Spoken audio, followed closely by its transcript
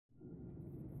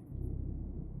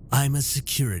I'm a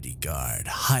security guard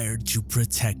hired to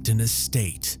protect an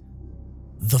estate.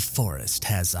 The Forest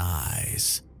Has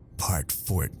Eyes, Part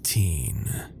 14.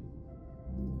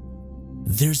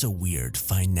 There's a weird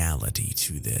finality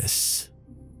to this.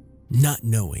 Not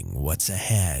knowing what's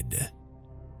ahead.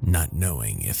 Not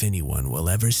knowing if anyone will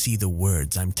ever see the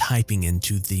words I'm typing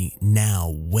into the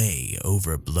now way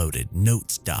over-bloated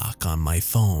notes doc on my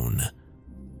phone.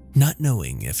 Not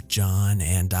knowing if John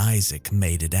and Isaac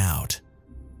made it out.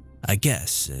 I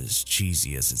guess, as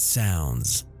cheesy as it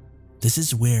sounds, this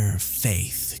is where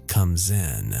faith comes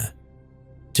in.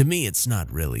 To me, it's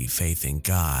not really faith in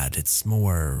God, it's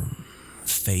more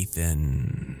faith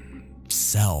in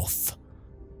self.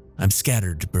 I'm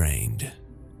scattered-brained.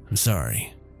 I'm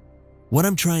sorry. What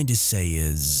I'm trying to say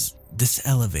is, this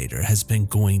elevator has been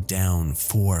going down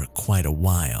for quite a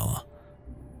while.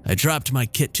 I dropped my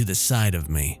kit to the side of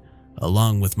me,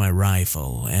 along with my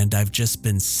rifle, and I've just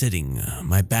been sitting,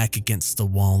 my back against the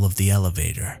wall of the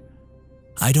elevator.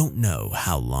 I don't know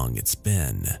how long it's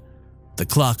been. The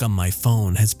clock on my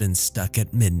phone has been stuck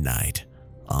at midnight,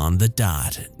 on the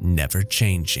dot, never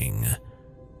changing.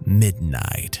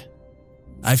 Midnight.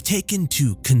 I've taken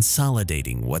to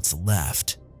consolidating what's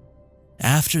left.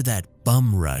 After that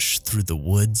bum rush through the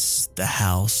woods, the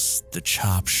house, the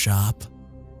chop shop,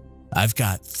 I've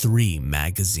got 3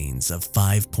 magazines of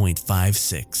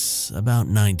 5.56, about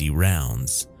 90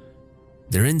 rounds.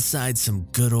 They're inside some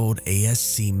good old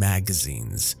ASC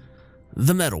magazines,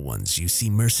 the metal ones you see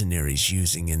mercenaries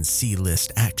using in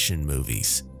C-list action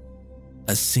movies.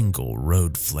 A single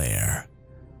road flare,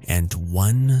 and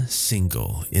 1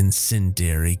 single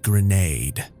incendiary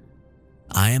grenade.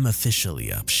 I am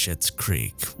officially up Schitt's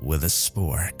Creek with a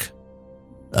spork.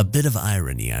 A bit of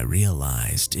irony I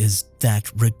realized is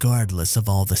that regardless of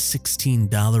all the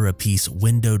 $16 a piece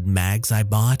windowed mags I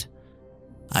bought,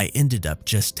 I ended up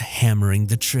just hammering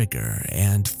the trigger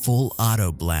and full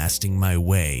auto blasting my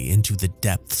way into the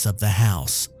depths of the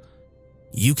house.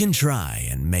 You can try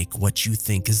and make what you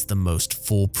think is the most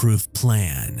foolproof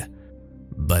plan,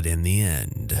 but in the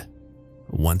end,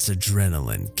 once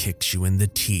adrenaline kicks you in the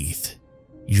teeth,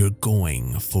 you're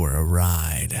going for a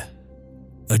ride.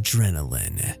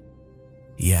 Adrenaline.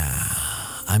 Yeah,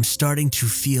 I'm starting to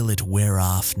feel it wear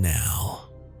off now.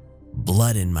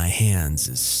 Blood in my hands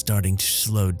is starting to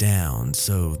slow down,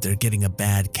 so they're getting a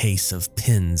bad case of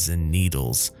pins and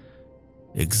needles.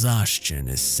 Exhaustion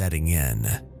is setting in.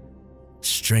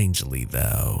 Strangely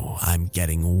though, I'm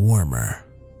getting warmer.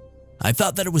 I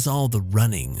thought that it was all the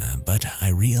running, but I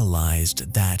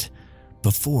realized that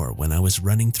before, when I was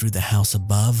running through the house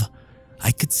above,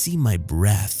 I could see my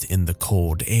breath in the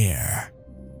cold air.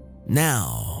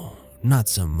 Now, not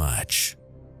so much.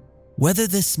 Whether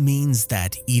this means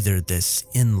that either this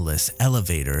endless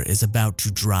elevator is about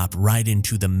to drop right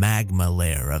into the magma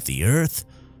layer of the earth,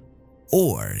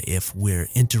 or if we're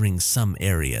entering some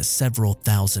area several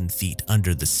thousand feet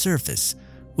under the surface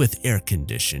with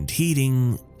air-conditioned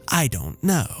heating, I don't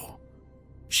know.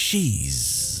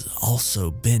 She's also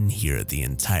been here the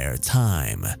entire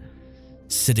time,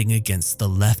 sitting against the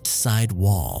left side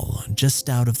wall just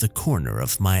out of the corner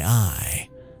of my eye.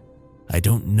 I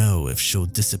don't know if she'll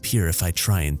disappear if I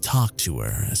try and talk to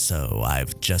her, so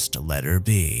I've just let her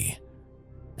be.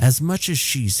 As much as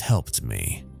she's helped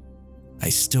me, I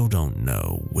still don't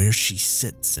know where she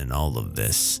sits in all of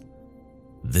this.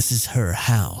 This is her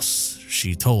house,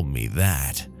 she told me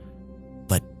that.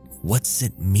 But what's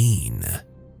it mean?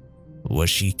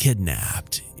 Was she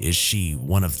kidnapped? Is she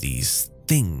one of these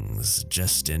things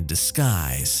just in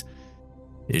disguise?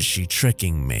 Is she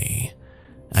tricking me?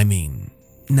 I mean,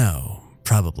 no,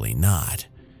 probably not.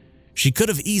 She could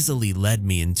have easily led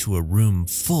me into a room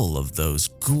full of those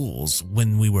ghouls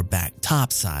when we were back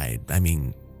topside.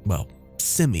 Well,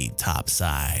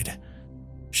 semi-topside.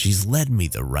 She's led me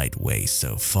the right way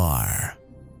so far.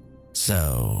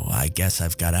 So I guess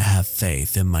I've got to have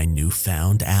faith in my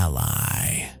newfound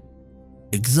ally.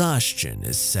 Exhaustion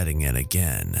is setting in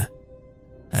again.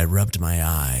 I rubbed my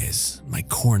eyes, my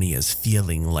corneas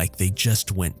feeling like they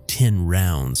just went 10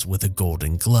 rounds with a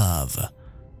golden glove.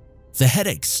 The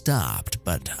headache stopped,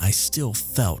 but I still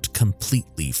felt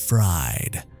completely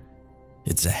fried.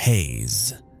 It's a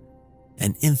haze,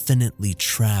 an infinitely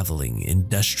traveling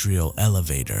industrial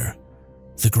elevator,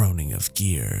 the groaning of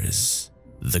gears,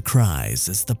 the cries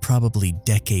as the probably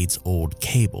decades-old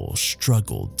cable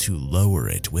struggled to lower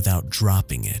it without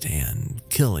dropping it and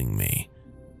killing me.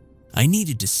 I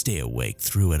needed to stay awake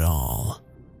through it all.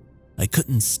 I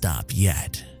couldn't stop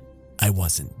yet. I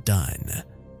wasn't done.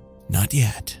 Not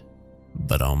yet,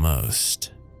 but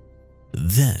almost.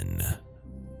 Then,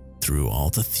 through all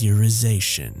the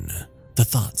theorization, the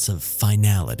thoughts of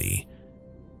finality.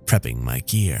 Prepping my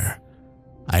gear,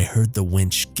 I heard the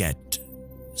winch get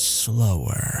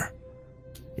slower.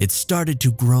 It started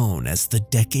to groan as the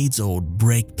decades-old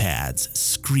brake pads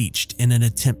screeched in an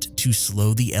attempt to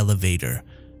slow the elevator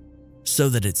so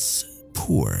that its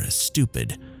poor,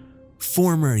 stupid,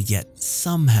 former yet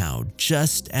somehow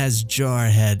just as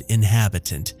jarhead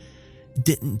inhabitant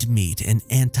didn't meet an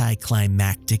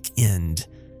anticlimactic end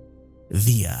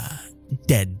via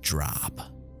dead drop.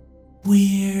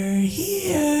 "We're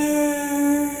here,"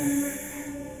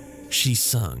 she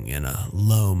sung in a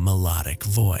low melodic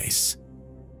voice.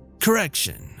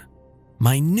 Correction,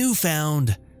 my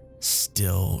newfound,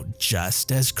 still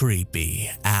just as creepy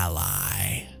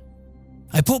ally.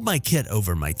 I pulled my kit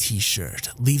over my t-shirt,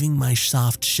 leaving my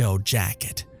soft shell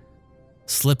jacket,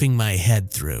 slipping my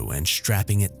head through and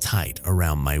strapping it tight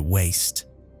around my waist.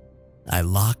 I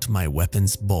locked my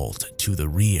weapon's bolt to the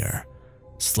rear,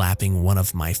 slapping one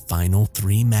of my final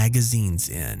 3 magazines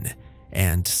in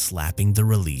and slapping the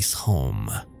release home.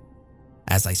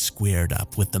 As I squared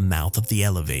up with the mouth of the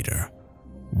elevator,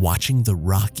 watching the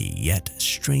rocky yet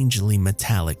strangely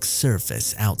metallic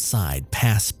surface outside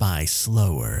pass by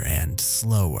slower and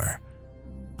slower,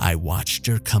 I watched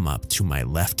her come up to my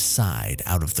left side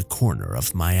out of the corner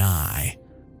of my eye.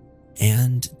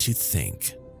 And to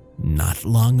think, not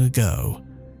long ago,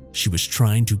 she was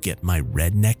trying to get my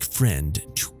redneck friend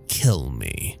to kill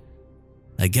me.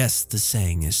 I guess the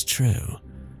saying is true.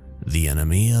 The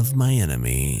enemy of my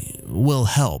enemy will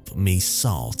help me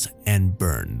salt and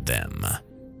burn them.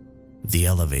 The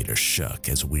elevator shook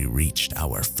as we reached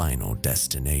our final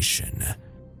destination.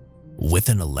 With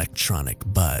an electronic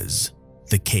buzz,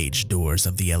 the cage doors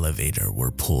of the elevator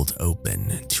were pulled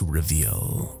open to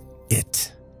reveal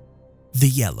it. The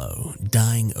yellow,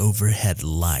 dying overhead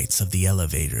lights of the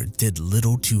elevator did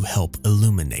little to help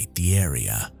illuminate the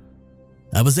area.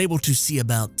 I was able to see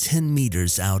about 10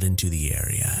 meters out into the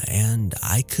area, and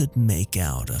I could make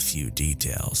out a few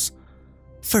details.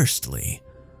 Firstly,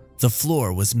 the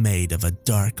floor was made of a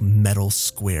dark metal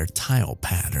square tile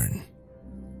pattern.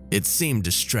 It seemed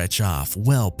to stretch off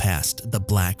well past the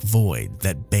black void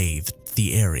that bathed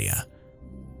the area.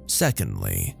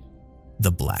 Secondly,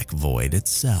 the black void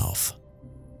itself.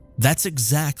 That's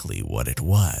exactly what it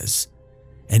was.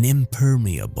 An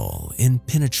impermeable,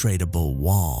 impenetrable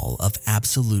wall of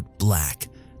absolute black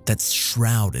that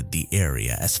shrouded the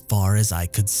area as far as I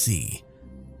could see.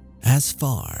 As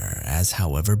far as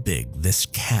however big this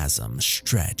chasm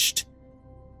stretched.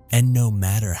 And no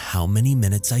matter how many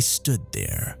minutes I stood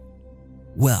there,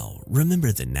 well,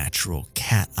 remember the natural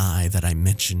cat eye that I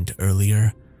mentioned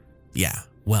earlier? Yeah,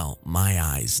 well, my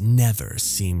eyes never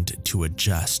seemed to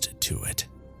adjust to it.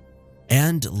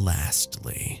 And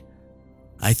lastly,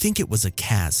 I think it was a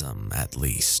chasm at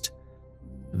least.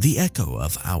 The echo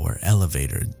of our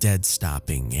elevator dead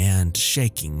stopping and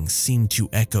shaking seemed to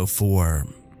echo for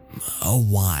a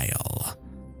while.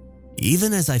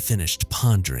 Even as I finished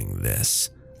pondering this,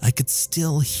 I could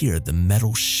still hear the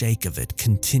metal shake of it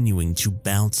continuing to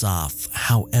bounce off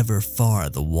however far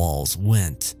the walls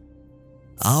went.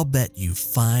 I'll bet you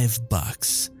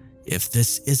 $5 if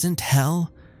this isn't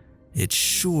hell, it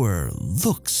sure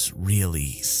looks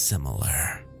really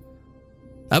similar.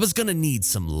 I was gonna need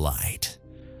some light.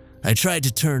 I tried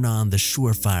to turn on the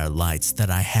surefire lights that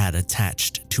I had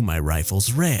attached to my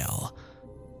rifle's rail.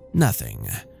 Nothing.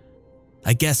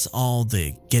 I guess all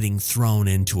the getting thrown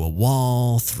into a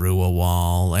wall, through a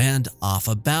wall, and off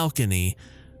a balcony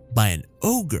by an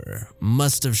ogre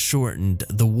must have shortened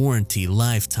the warranty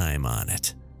lifetime on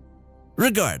it.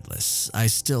 Regardless, I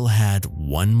still had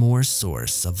one more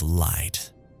source of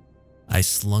light. I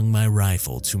slung my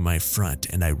rifle to my front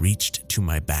and I reached to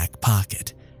my back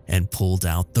pocket and pulled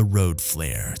out the road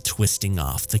flare, twisting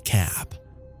off the cap.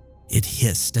 It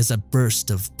hissed as a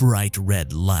burst of bright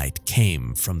red light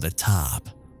came from the top.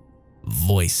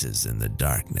 Voices in the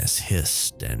darkness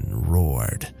hissed and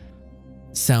roared,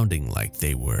 sounding like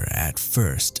they were at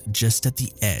first just at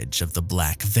the edge of the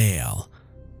black veil,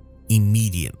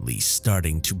 immediately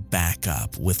starting to back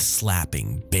up with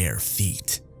slapping bare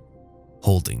feet.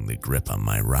 Holding the grip on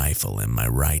my rifle in my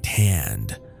right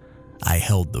hand, I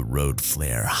held the road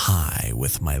flare high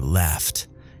with my left,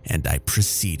 and I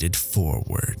proceeded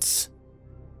forwards.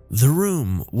 The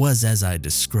room was as I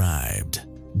described,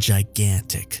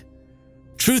 gigantic.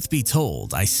 Truth be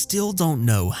told, I still don't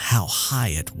know how high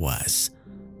it was.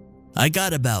 I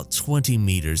got about 20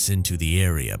 meters into the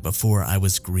area before I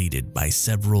was greeted by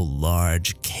several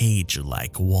large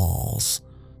cage-like walls.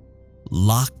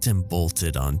 Locked and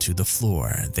bolted onto the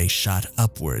floor, they shot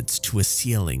upwards to a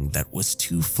ceiling that was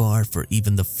too far for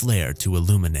even the flare to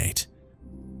illuminate.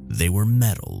 They were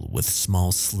metal with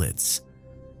small slits,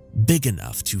 big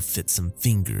enough to fit some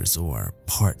fingers or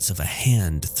parts of a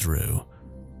hand through.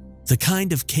 The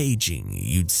kind of caging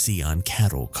you'd see on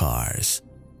cattle cars.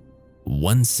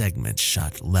 One segment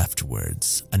shot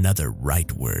leftwards, another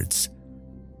rightwards.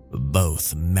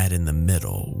 Both met in the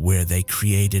middle where they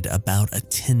created about a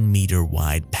 10-meter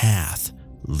wide path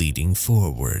leading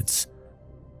forwards.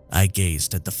 I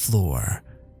gazed at the floor.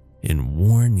 In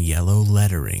worn yellow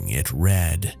lettering it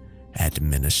read,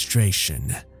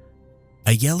 "Administration."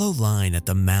 A yellow line at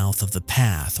the mouth of the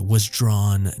path was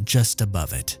drawn just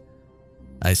above it.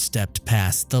 I stepped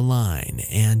past the line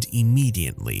and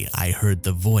immediately I heard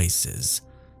the voices.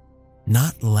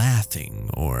 Not laughing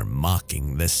or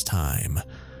mocking this time,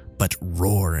 but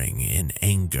roaring in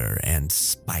anger and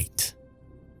spite.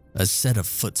 A set of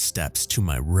footsteps to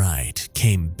my right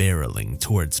came barreling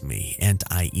towards me and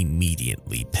I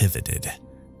immediately pivoted.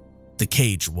 The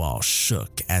cage wall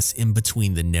shook as in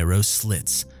between the narrow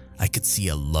slits I could see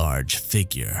a large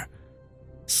figure.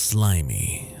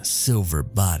 Slimy, silver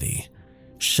body,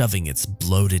 shoving its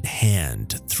bloated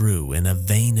hand through in a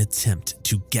vain attempt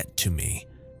to get to me.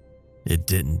 It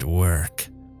didn't work.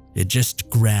 It just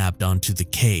grabbed onto the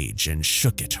cage and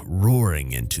shook it,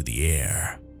 roaring into the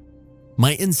air.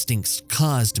 My instincts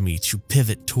caused me to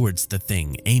pivot towards the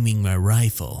thing, aiming my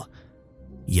rifle.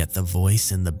 Yet the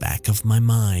voice in the back of my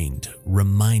mind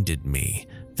reminded me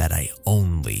that I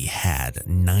only had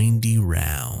 90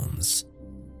 rounds.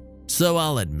 So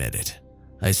I'll admit it.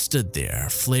 I stood there,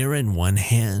 flare in one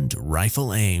hand,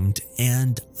 rifle aimed,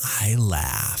 and I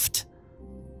laughed.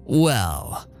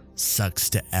 Well, sucks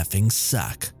to effing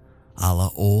suck, a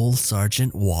la old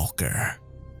Sergeant Walker.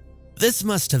 This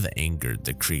must have angered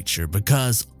the creature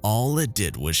because all it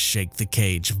did was shake the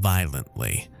cage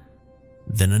violently.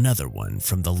 Then another one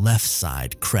from the left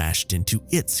side crashed into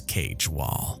its cage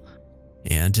wall,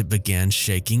 and it began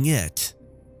shaking it.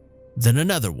 Then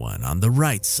another one on the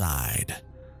right side.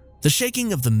 The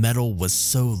shaking of the metal was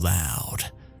so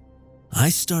loud, I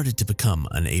started to become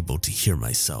unable to hear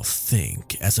myself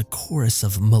think as a chorus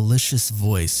of malicious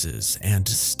voices and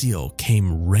steel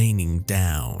came raining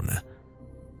down.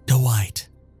 Dwight.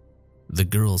 The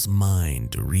girl's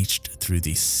mind reached through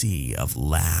the sea of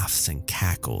laughs and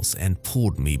cackles and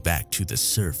pulled me back to the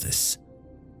surface.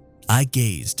 I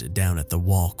gazed down at the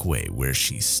walkway where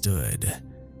she stood.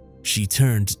 She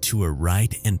turned to her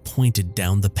right and pointed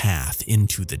down the path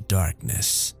into the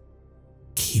darkness.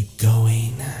 Keep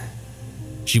going.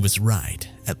 She was right,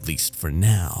 at least for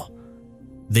now.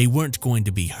 They weren't going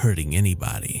to be hurting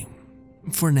anybody.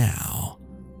 For now.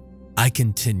 I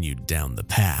continued down the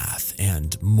path,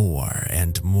 and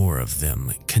more of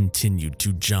them continued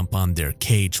to jump on their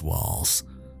cage walls.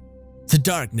 The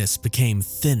darkness became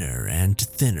thinner and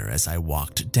thinner as I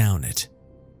walked down it.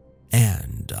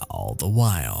 And all the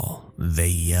while, they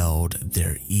yelled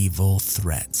their evil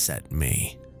threats at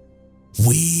me.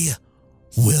 We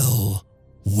will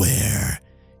wear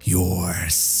your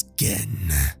skin.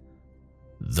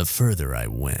 The further I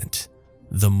went,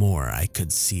 the more I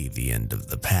could see the end of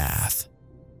the path.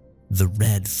 The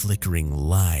red flickering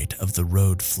light of the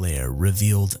road flare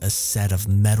revealed a set of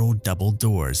metal double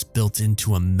doors built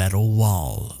into a metal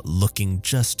wall looking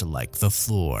just like the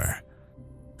floor,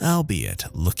 albeit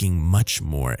looking much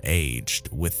more aged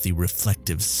with the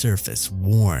reflective surface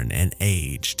worn and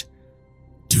aged.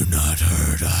 Do not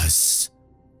hurt us,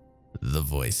 the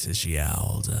voices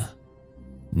yelled.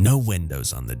 No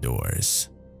windows on the doors.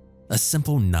 A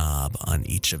simple knob on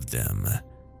each of them.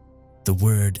 The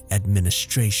word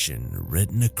administration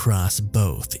written across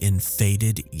both in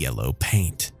faded yellow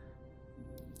paint.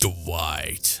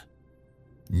 Dwight.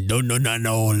 Nolan.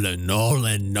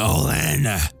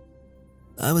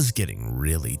 I was getting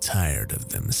really tired of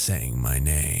them saying my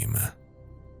name.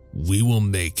 We will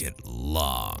make it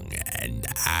long and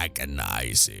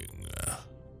agonizing.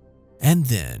 And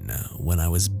then, when I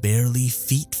was barely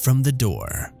feet from the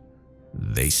door,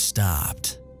 they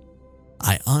stopped.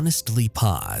 I honestly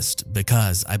paused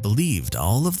because I believed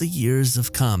all of the years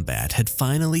of combat had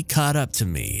finally caught up to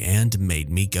me and made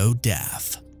me go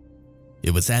deaf.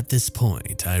 It was at this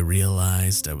point I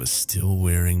realized I was still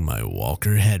wearing my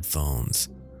Walker headphones.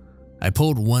 I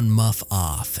pulled one muff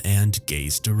off and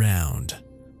gazed around.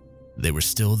 They were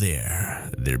still there,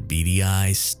 their beady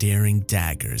eyes staring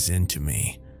daggers into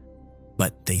me.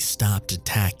 But they stopped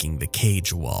attacking the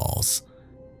cage walls.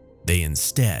 They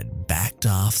instead backed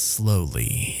off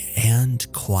slowly and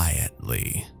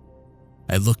quietly.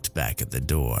 I looked back at the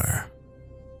door.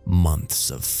 Months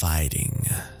of fighting,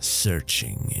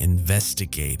 searching,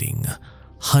 investigating,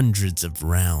 hundreds of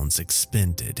rounds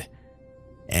expended,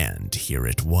 and here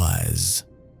it was.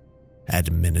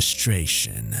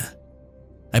 administration.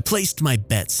 I placed my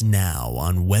bets now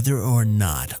on whether or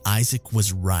not Isaac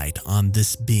was right on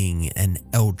this being an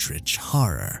eldritch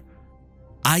horror.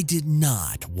 I did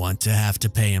not want to have to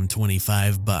pay him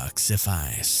 $25 if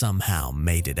I somehow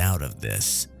made it out of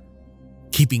this.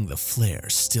 Keeping the flare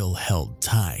still held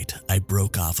tight, I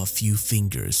broke off a few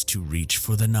fingers to reach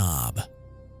for the knob.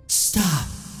 Stop!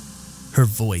 Her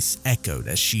voice echoed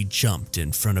as she jumped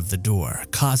in front of the door,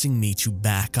 causing me to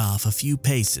back off a few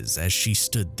paces as she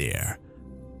stood there.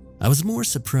 I was more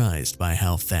surprised by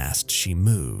how fast she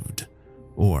moved,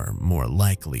 or more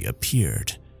likely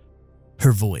appeared.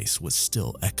 Her voice was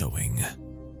still echoing.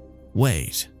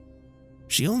 Wait,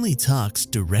 she only talks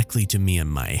directly to me in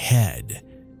my head.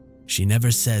 She never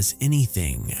says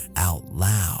anything out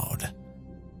loud.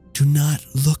 Do not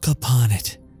look upon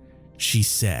it, she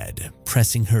said,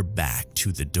 pressing her back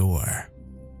to the door.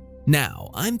 Now,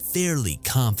 I'm fairly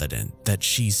confident that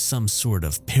she's some sort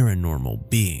of paranormal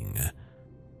being.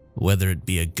 Whether it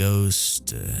be a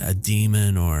ghost, a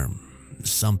demon, or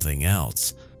something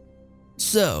else.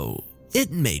 So,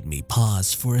 it made me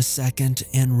pause for a second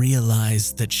and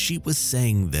realize that she was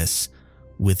saying this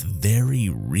with very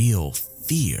real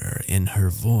fear in her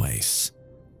voice.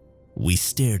 We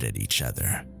stared at each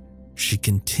other. She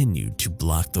continued to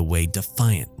block the way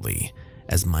defiantly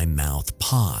as my mouth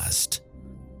paused,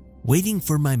 waiting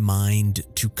for my mind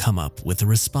to come up with a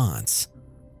response.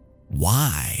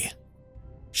 Why?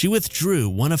 She withdrew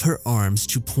one of her arms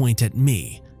to point at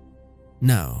me.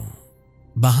 No,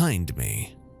 behind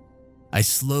me. I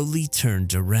slowly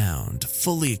turned around,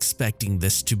 fully expecting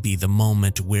this to be the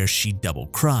moment where she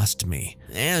double-crossed me,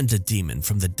 and a demon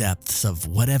from the depths of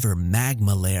whatever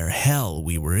magma layer hell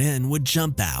we were in would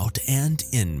jump out and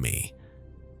in me.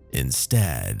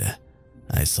 Instead,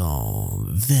 I saw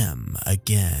them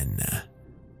again.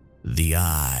 The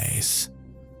eyes.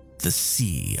 The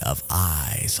sea of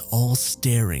eyes all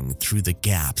staring through the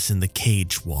gaps in the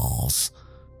cage walls.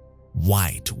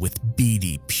 White with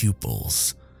beady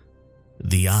pupils.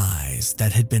 The eyes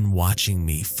that had been watching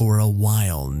me for a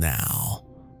while now.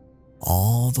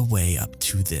 All the way up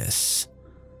to this.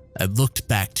 I looked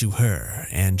back to her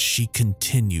and she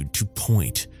continued to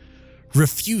point,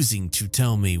 refusing to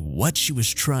tell me what she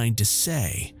was trying to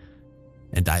say,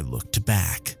 and I looked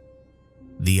back.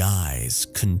 The eyes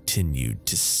continued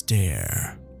to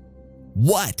stare.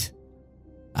 What?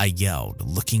 I yelled,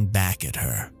 looking back at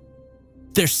her.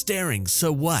 They're staring,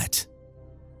 so what?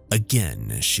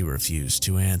 Again, she refused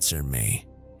to answer me,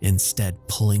 instead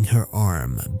pulling her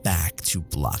arm back to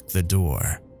block the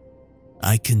door.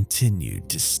 I continued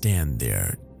to stand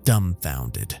there,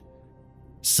 dumbfounded.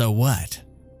 So what?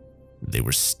 They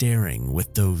were staring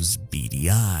with those beady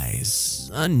eyes,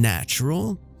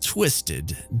 unnatural,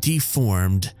 twisted,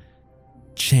 deformed,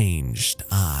 changed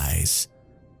eyes.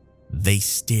 They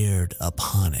stared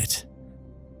upon it.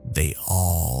 They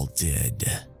all did.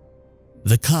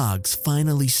 The cogs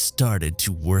finally started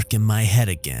to work in my head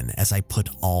again as I put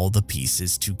all the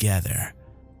pieces together.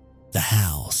 The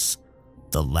house,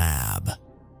 the lab,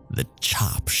 the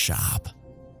chop shop,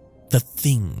 the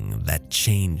thing that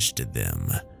changed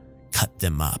them, cut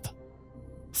them up,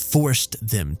 forced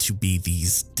them to be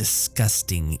these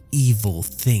disgusting, evil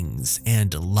things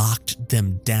and locked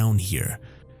them down here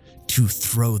to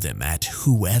throw them at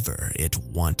whoever it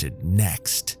wanted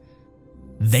next.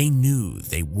 They knew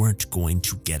they weren't going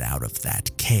to get out of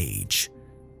that cage.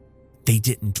 They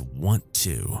didn't want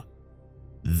to.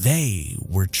 They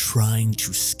were trying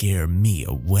to scare me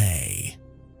away.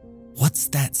 What's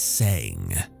that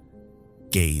saying?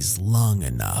 Gaze long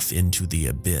enough into the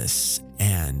abyss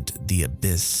and the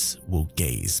abyss will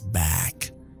gaze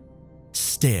back.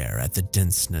 Stare at the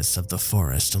denseness of the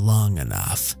forest long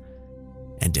enough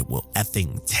and it will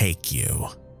effing take you.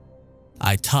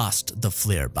 I tossed the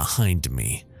flare behind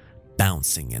me,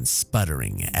 bouncing and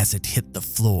sputtering as it hit the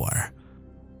floor.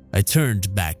 I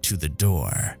turned back to the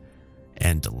door,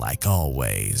 and like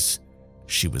always,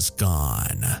 she was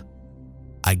gone.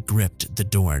 I gripped the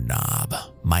doorknob.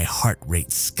 My heart rate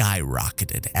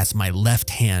skyrocketed as my left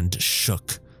hand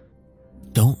shook.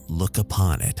 Don't look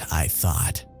upon it, I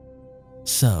thought.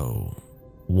 So,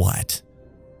 what?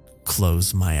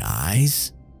 Close my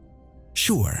eyes?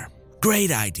 Sure,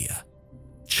 great idea.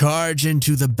 Charge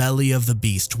into the belly of the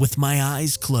beast with my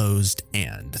eyes closed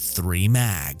and 3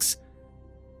 mags.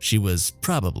 She was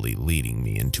probably leading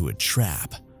me into a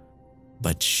trap,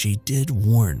 but she did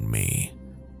warn me.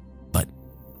 But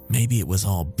maybe it was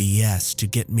all BS to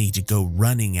get me to go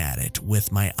running at it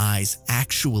with my eyes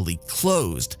actually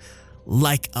closed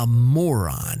like a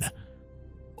moron.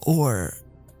 Or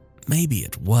maybe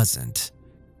it wasn't.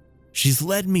 She's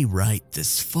led me right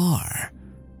this far.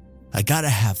 I gotta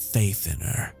have faith in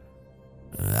her.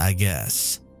 I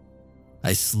guess.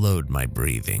 I slowed my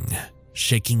breathing,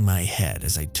 shaking my head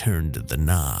as I turned the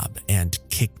knob and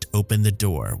kicked open the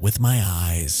door with my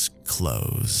eyes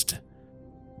closed.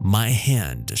 My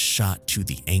hand shot to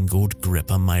the angled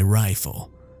grip on my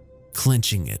rifle,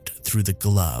 clenching it through the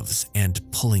gloves and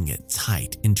pulling it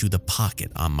tight into the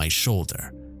pocket on my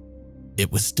shoulder.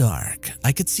 It was dark.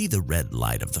 I could see the red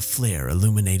light of the flare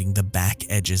illuminating the back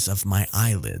edges of my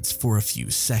eyelids for a few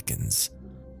seconds,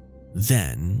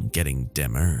 then getting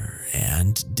dimmer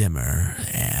and dimmer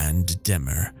and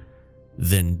dimmer,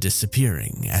 then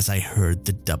disappearing as I heard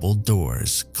the double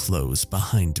doors close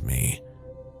behind me.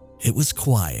 It was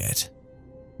quiet,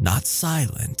 not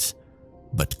silent,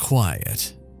 but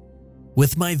quiet.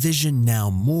 With my vision now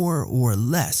more or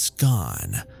less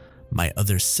gone, my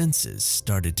other senses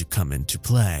started to come into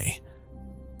play.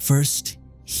 First,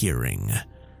 hearing.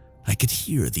 I could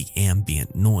hear the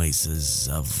ambient noises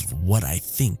of what I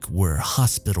think were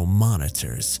hospital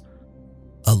monitors.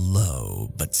 A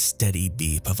low but steady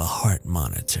beep of a heart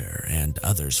monitor, and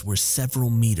others were several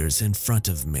meters in front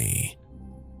of me.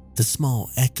 The small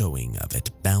echoing of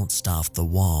it bounced off the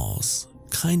walls,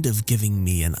 kind of giving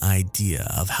me an idea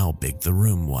of how big the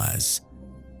room was.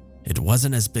 It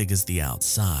wasn't as big as the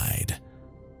outside,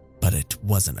 but it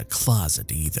wasn't a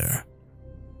closet either.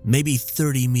 Maybe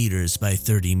 30 meters by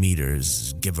 30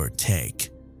 meters, give or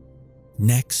take.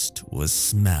 Next was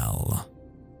smell.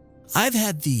 I've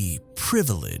had the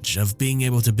privilege of being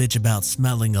able to bitch about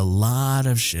smelling a lot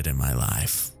of shit in my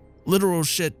life. Literal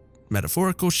shit,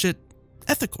 metaphorical shit,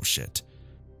 ethical shit.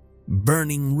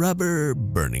 Burning rubber,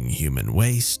 burning human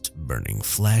waste, burning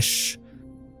flesh.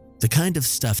 The kind of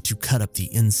stuff to cut up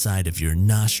the inside of your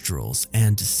nostrils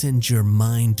and send your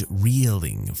mind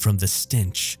reeling from the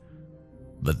stench.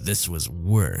 But this was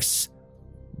worse.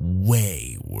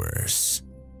 Way worse.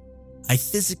 I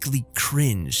physically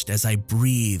cringed as I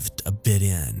breathed a bit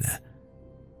in,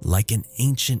 like an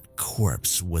ancient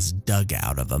corpse was dug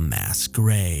out of a mass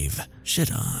grave,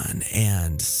 shit on,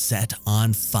 and set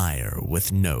on fire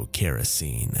with no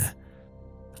kerosene.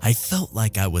 I felt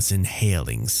like I was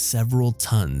inhaling several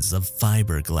tons of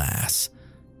fiberglass,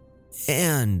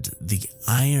 and the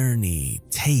irony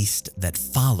taste that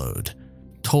followed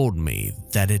told me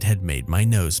that it had made my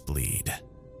nose bleed.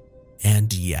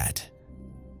 And yet,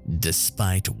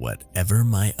 despite whatever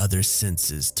my other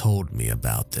senses told me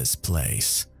about this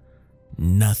place,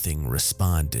 nothing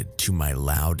responded to my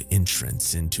loud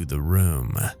entrance into the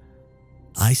room.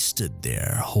 I stood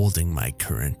there holding my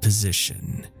current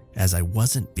position, as I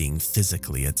wasn't being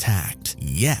physically attacked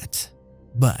yet,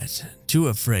 but too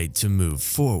afraid to move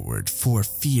forward for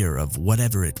fear of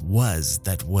whatever it was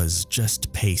that was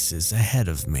just paces ahead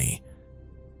of me,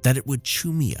 that it would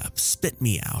chew me up, spit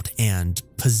me out, and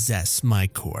possess my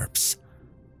corpse,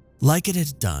 like it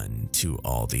had done to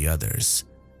all the others.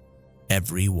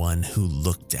 Everyone who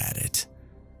looked at it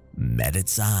met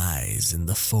its eyes in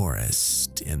the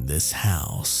forest, in this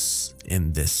house,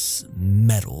 in this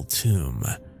metal tomb.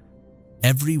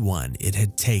 Everyone it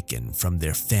had taken from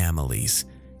their families,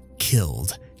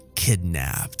 killed,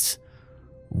 kidnapped.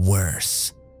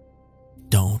 Worse.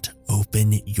 Don't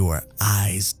open your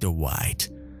eyes, Dwight,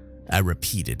 I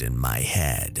repeated in my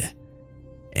head,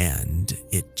 and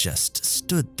it just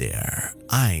stood there,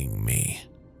 eyeing me.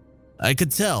 I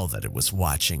could tell that it was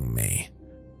watching me.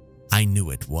 I knew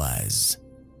it was.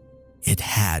 It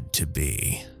had to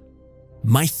be.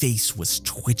 My face was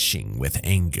twitching with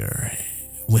anger,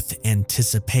 with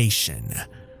anticipation.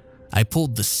 I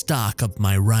pulled the stock of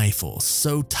my rifle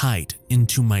so tight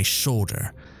into my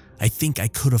shoulder, I think I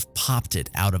could have popped it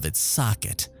out of its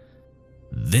socket.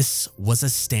 This was a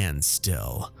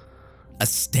standstill, a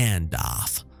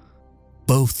standoff.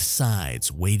 Both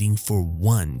sides waiting for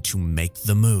one to make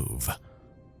the move.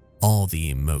 All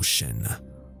the emotion,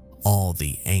 all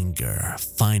the anger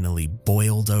finally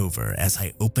boiled over as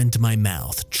I opened my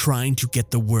mouth, trying to get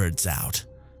the words out.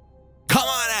 "Come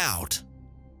on out!"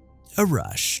 A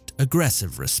rushed,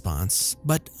 aggressive response,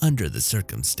 but under the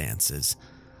circumstances,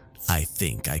 I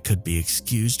think I could be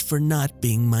excused for not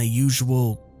being my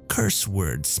usual curse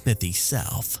word smithy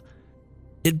self.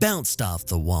 It bounced off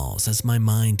the walls as my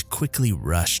mind quickly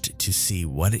rushed to see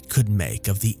what it could make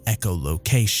of the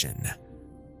echolocation.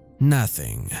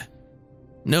 Nothing.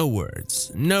 No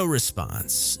words, no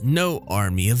response, no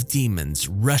army of demons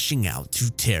rushing out to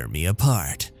tear me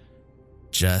apart.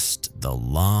 Just the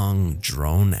long,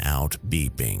 drawn-out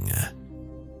beeping.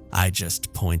 I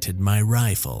just pointed my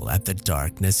rifle at the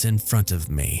darkness in front of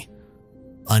me,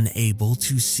 unable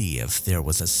to see if there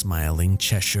was a smiling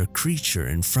Cheshire creature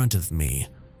in front of me,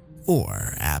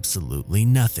 or absolutely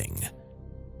nothing.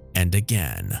 And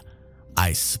again,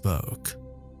 I spoke.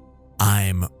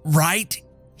 "I'm right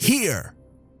here."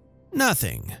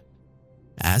 Nothing.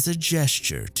 As a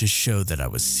gesture to show that I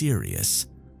was serious,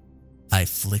 I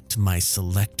flicked my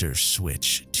selector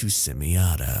switch to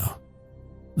semi-auto.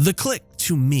 The click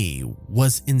to me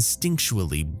was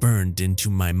instinctually burned into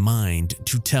my mind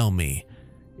to tell me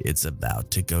it's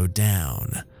about to go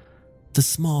down. The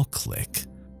small click,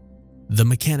 the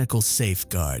mechanical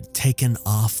safeguard taken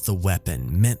off the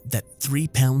weapon, meant that 3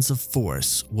 pounds of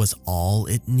force was all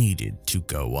it needed to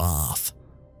go off.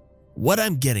 What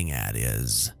I'm getting at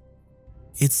is,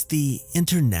 it's the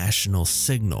international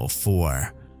signal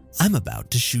for "I'm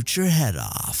about to shoot your head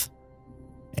off."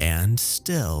 And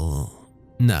still,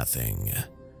 nothing.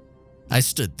 I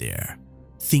stood there,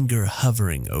 finger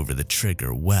hovering over the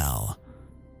trigger well,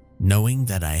 knowing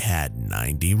that I had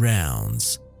 90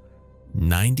 rounds,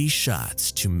 90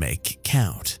 shots to make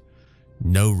count,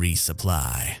 no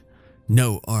resupply,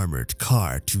 no armored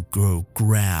car to go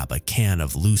grab a can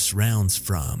of loose rounds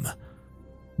from.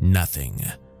 Nothing.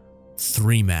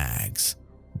 3 mags,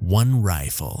 1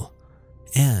 rifle,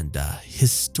 and a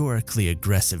historically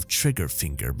aggressive trigger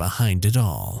finger behind it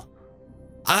all.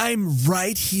 "I'm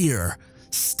right here.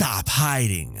 Stop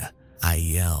hiding," I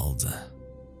yelled.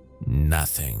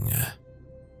 Nothing.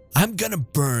 "I'm gonna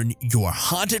burn your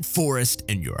haunted forest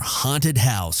and your haunted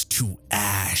house to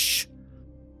ash,"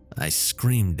 I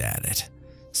screamed at it.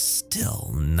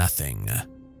 Still nothing.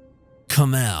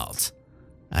 "Come out,"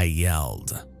 I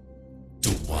yelled.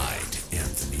 "Dwight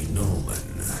Anthony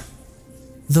Nolan."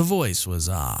 The voice was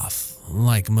off,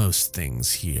 like most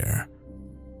things here.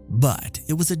 But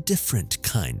it was a different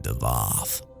kind of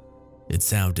off. It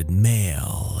sounded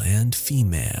male and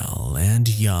female and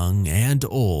young and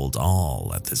old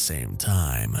all at the same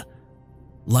time.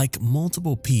 Like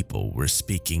multiple people were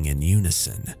speaking in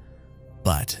unison,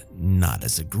 but not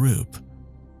as a group,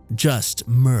 just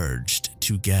merged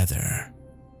together.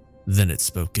 Then it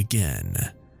spoke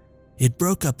again. It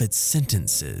broke up its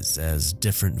sentences as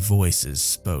different voices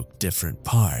spoke different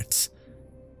parts.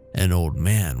 An old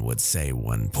man would say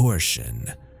one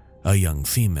portion, a young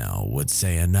female would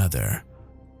say another,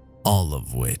 all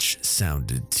of which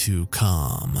sounded too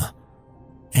calm,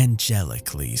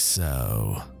 angelically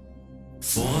so.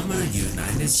 "Former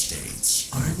United States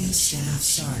Army Staff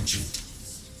Sergeant,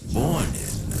 born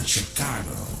in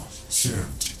Chicago,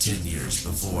 served 10 years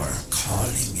before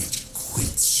calling it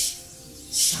quits.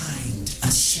 Signed a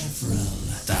several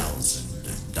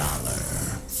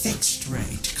 $1,000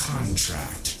 fixed-rate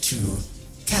contract to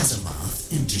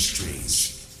Kazimoth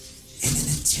Industries in an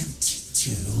attempt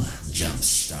to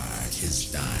jumpstart his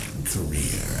dying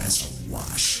career as a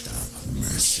washed-up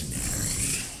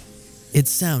mercenary." It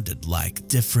sounded like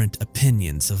different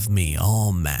opinions of me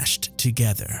all mashed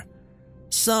together.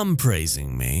 Some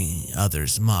praising me,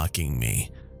 others mocking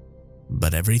me,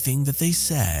 but everything that they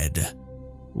said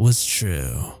was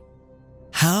true.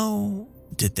 How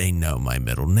did they know my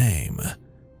middle name?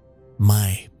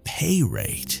 My pay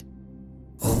rate?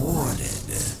 Awarded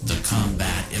the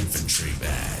Combat Infantry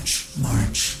Badge,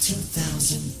 March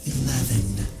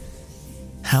 2011.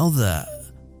 How the...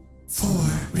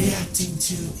 For reacting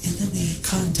to enemy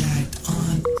contact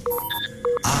on...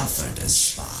 Offered a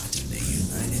spot in the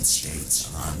United States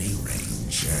Army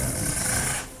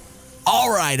Ranger.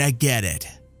 "All right, I get it,"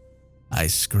 I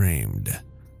screamed.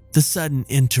 The sudden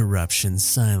interruption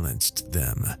silenced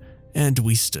them, and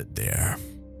we stood there.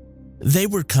 They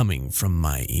were coming from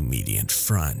my immediate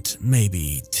front,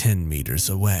 maybe 10 meters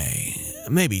away,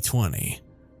 maybe 20.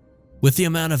 With the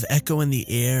amount of echo in the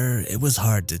air, it was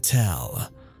hard to tell.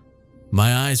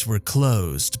 My eyes were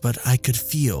closed, but I could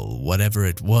feel whatever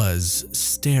it was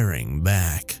staring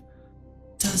back.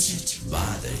 "Does it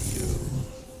bother you,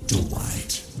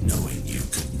 Dwight, knowing you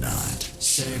could not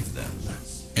save them,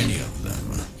 any of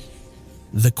them?"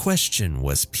 The question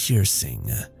was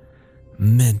piercing,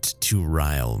 meant to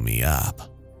rile me up,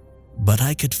 but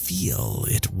I could feel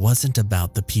it wasn't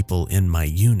about the people in my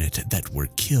unit that were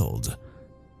killed,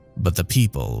 but the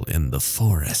people in the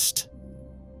forest.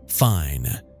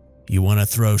 "Fine, you want to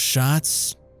throw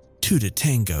shots? 2 to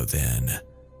tango then.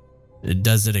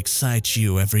 Does it excite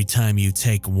you every time you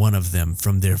take one of them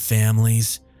from their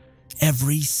families?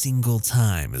 Every single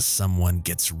time someone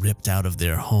gets ripped out of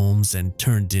their homes and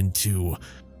turned into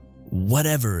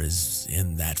whatever is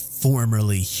in that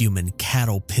formerly human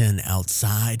cattle pen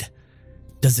outside?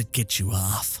 Does it get you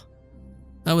off?"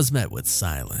 I was met with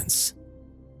silence.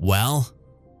 "Well?"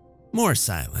 More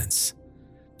silence.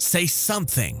 "Say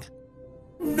something."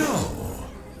 "No."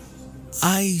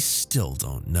 I still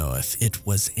don't know if it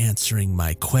was answering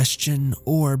my question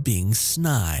or being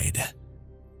snide.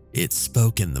 It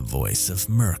spoke in the voice of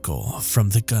Merkel from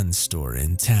the gun store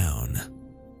in town.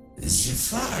 The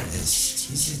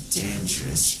forest is a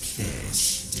dangerous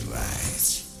place,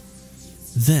 Dwight.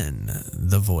 Then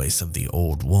the voice of the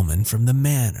old woman from the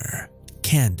manor,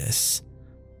 Candace.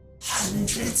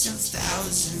 Hundreds of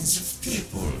thousands of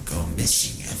people go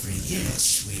missing every year,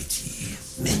 sweetie.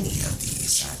 Many of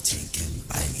these are taken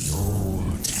by the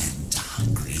old and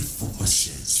hungry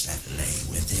forces that lay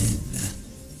within.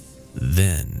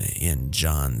 Then in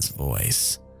John's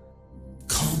voice.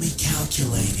 Call me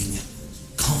calculating.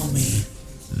 Call me.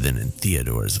 Then in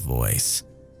Theodore's voice.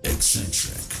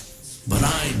 Eccentric. But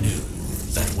I knew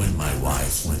that when my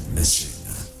wife went missing,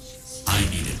 I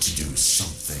needed to do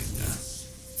something.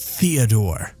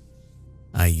 Theodore,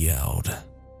 I yelled.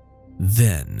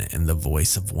 Then in the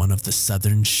voice of one of the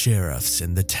southern sheriffs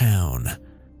in the town.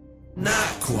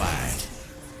 Not quite.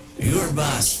 Your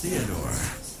boss, Theodore.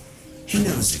 He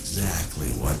knows exactly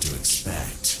what to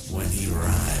expect when he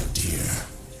arrived here.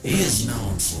 He is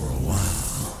known for a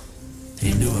while.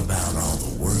 He knew about all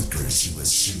the workers he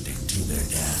was sending to their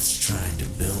deaths trying to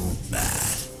build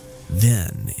that.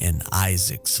 Then in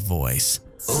Isaac's voice.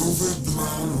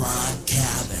 Overblown log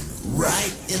cabin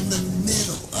right in the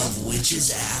middle of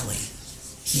Witch's Alley.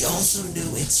 He also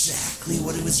knew exactly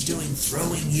what he was doing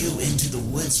throwing you into the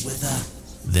woods with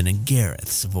a... Then in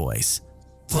Gareth's voice.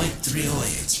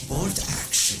 .308 bolt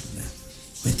action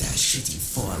with that shitty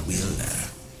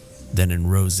four-wheeler. Then in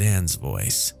Roseanne's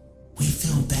voice. We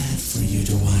feel bad for you,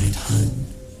 Dwight, hun.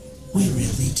 We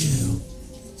really do.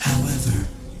 However,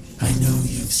 I know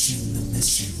you've seen the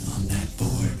missing on that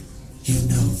board. You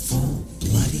know full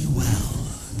bloody well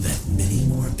that many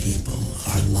more people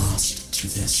are lost to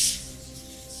this.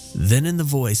 Then in the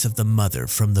voice of the mother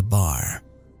from the bar.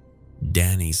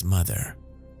 Danny's mother,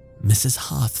 Mrs.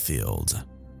 Hothfield.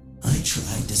 I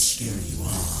tried to scare you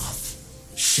off,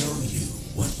 show you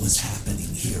what was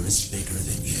happening here is bigger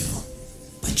than you,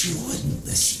 but you wouldn't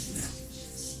listen.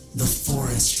 The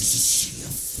forest is a sea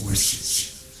of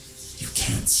forces. You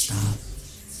can't stop.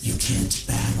 You can't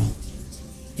battle.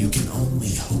 You can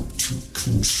only hope to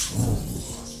control.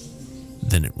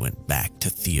 Then it went back to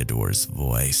Theodore's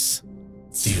voice.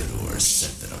 Theodore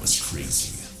said that I was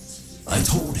crazy. I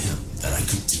told him that I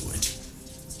could do it,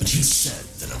 but he said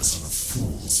that I was on a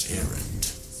fool's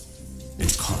errand.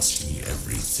 It cost me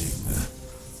everything.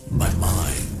 My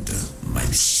mind, my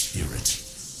spirit,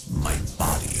 my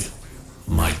body,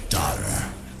 my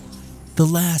daughter. The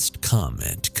last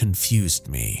comment confused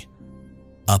me,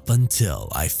 up until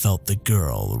I felt the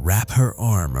girl wrap her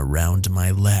arm around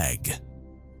my leg.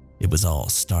 It was all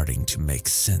starting to make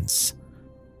sense.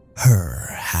 Her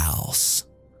house.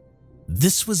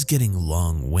 This was getting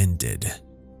long-winded.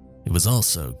 It was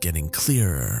also getting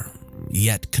clearer,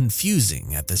 yet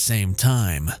confusing at the same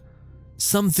time.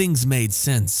 Some things made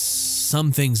sense,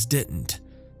 some things didn't.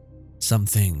 Some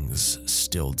things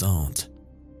still don't.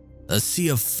 A sea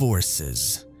of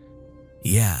forces.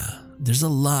 Yeah, there's a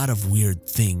lot of weird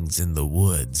things in the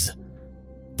woods.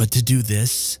 But to do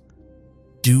this,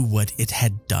 do what it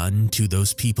had done to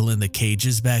those people in the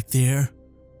cages back there?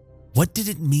 What did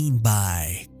it mean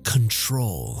by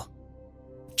control?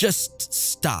 Just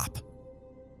stop.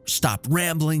 Stop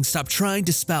rambling, stop trying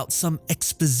to spout some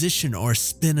exposition or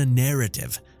spin a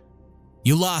narrative.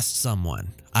 You lost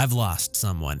someone. I've lost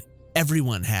someone.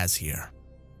 Everyone has here.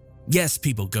 Yes,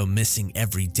 people go missing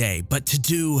every day, but to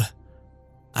do...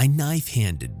 I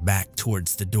knife-handed back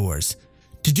towards the doors.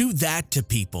 To do that to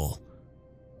people.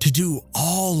 To do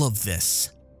all of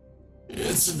this.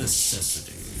 It's a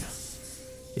necessity.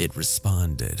 It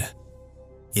responded.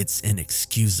 It's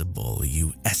inexcusable,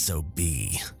 you SOB.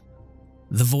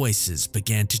 The voices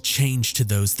began to change to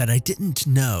those that I didn't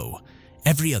know.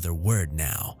 Every other word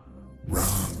now.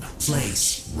 Wrong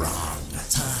place, wrong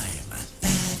time.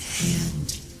 Bad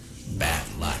hand, bad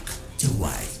luck.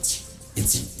 Dwight,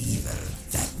 it's an evil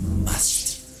that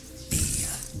must be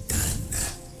done.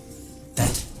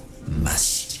 That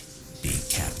must be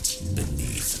kept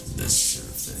beneath the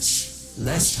surface.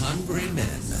 Lest hungry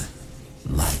men,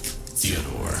 like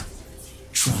Theodore,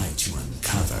 try to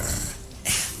uncover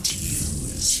and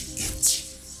use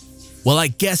it. Well, I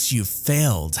guess you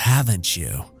failed, haven't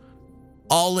you?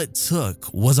 All it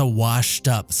took was a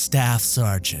washed-up staff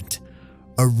sergeant,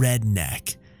 a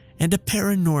redneck, and a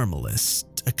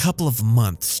paranormalist a couple of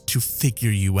months to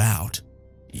figure you out.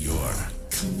 You're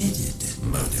committed,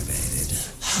 motivated,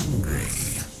 hungry.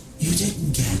 You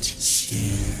didn't get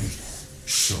scared,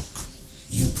 shook.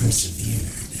 You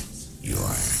persevered.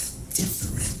 You're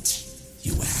different.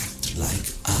 You act like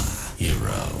a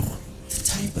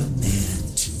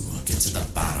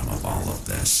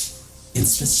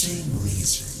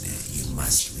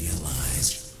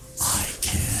realized I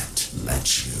can't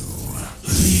let you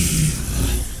leave.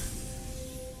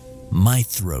 My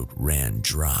throat ran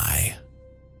dry,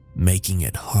 making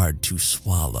it hard to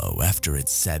swallow after it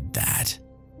said that.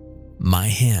 My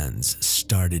hands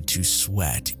started to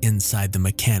sweat inside the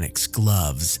mechanic's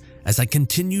gloves as I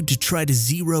continued to try to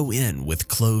zero in with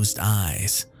closed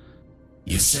eyes.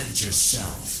 You said it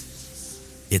yourself.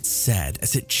 It said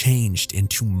as it changed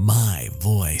into my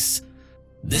voice.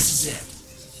 This is it.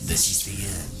 This is the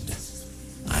end.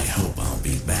 I hope I'll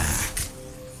be back.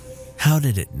 How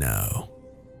did it know?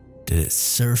 Did it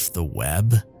surf the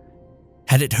web?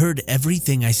 Had it heard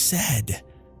everything I said?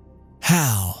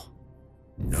 How?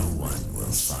 No one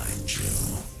will find you.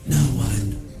 No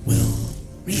one will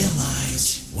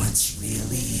realize what's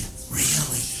really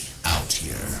out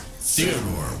here.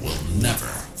 Theodore will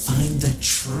never find the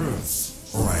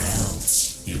truth, or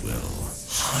else he will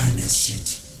harness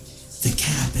it. The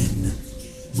cabin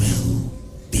will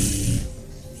be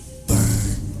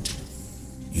burned.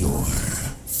 Your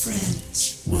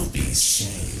friends will be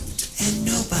saved, and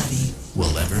nobody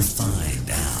will ever find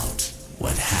out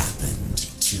what happened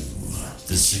to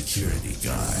the security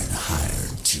guard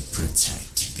hired to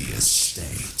protect the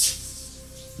estate.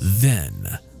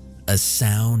 Then, a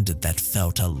sound that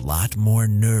felt a lot more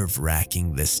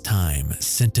nerve-wracking this time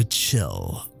sent a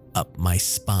chill up my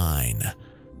spine.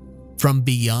 From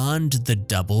beyond the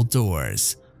double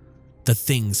doors, the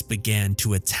things began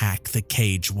to attack the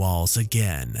cage walls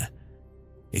again.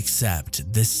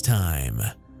 Except this time,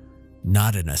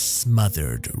 not in a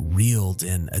smothered,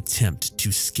 reeled-in attempt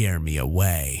to scare me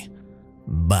away,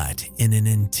 but in an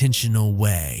intentional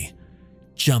way,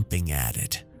 jumping at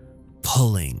it,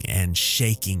 pulling and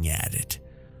shaking at it,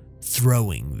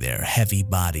 throwing their heavy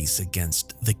bodies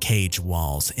against the cage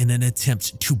walls in an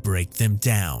attempt to break them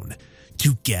down,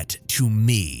 to get to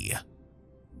me.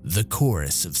 The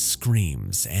chorus of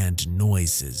screams and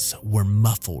noises were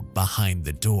muffled behind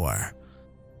the door,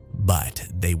 but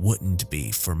they wouldn't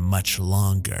be for much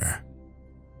longer.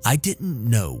 I didn't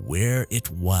know where it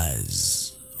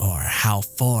was or how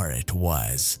far it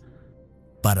was,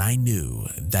 but I knew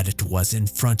that it was in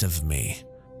front of me.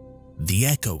 The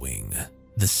echoing,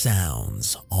 the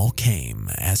sounds all came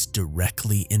as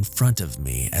directly in front of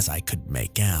me as I could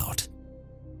make out.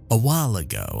 A while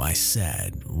ago, I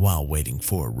said, while waiting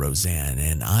for Roseanne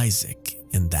and Isaac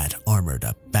in that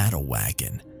armored-up battle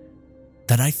wagon,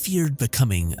 that I feared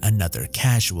becoming another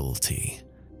casualty,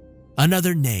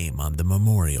 another name on the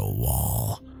memorial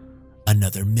wall,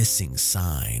 another missing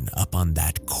sign up on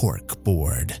that cork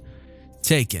board.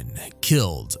 Taken,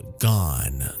 killed,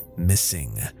 gone,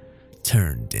 missing,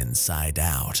 turned inside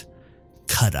out,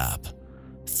 cut up,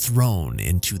 thrown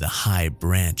into the high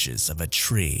branches of a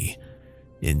tree,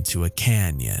 into a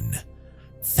canyon,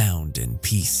 found in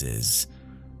pieces,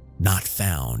 not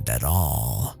found at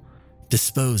all,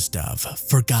 disposed of,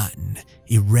 forgotten,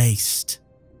 erased.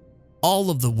 All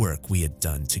of the work we had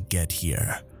done to get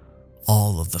here,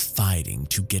 all of the fighting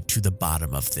to get to the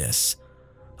bottom of this,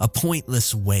 a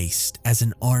pointless waste as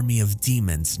an army of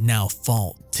demons now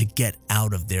fought to get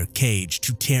out of their cage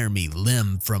to tear me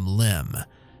limb from limb,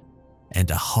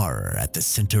 and a horror at the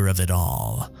center of it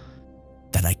all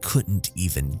that I couldn't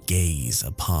even gaze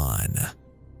upon.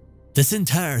 This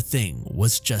entire thing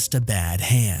was just a bad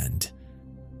hand,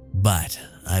 but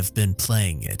I've been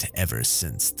playing it ever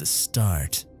since the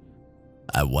start.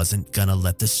 I wasn't gonna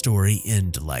let the story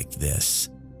end like this.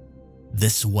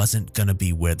 This wasn't gonna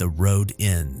be where the road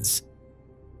ends.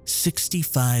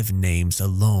 65 names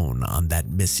alone on that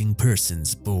missing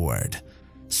persons board,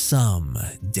 some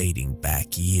dating back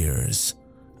years,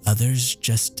 others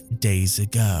just days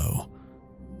ago.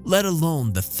 Let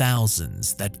alone the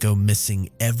thousands that go missing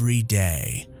every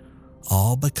day,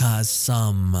 all because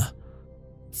some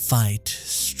fight,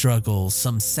 struggle,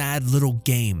 some sad little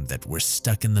game that we're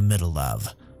stuck in the middle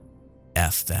of.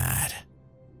 F that.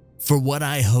 For what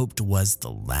I hoped was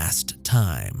the last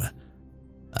time,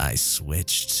 I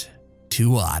switched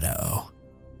to auto.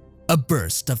 A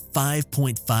burst of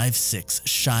 5.56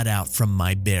 shot out from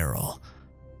my barrel.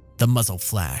 The muzzle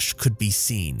flash could be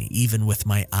seen even with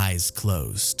my eyes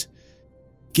closed,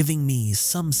 giving me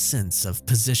some sense of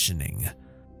positioning.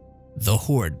 The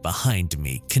horde behind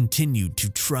me continued to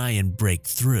try and break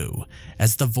through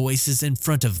as the voices in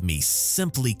front of me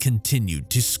simply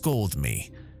continued to scold me.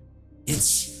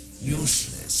 It's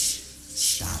useless.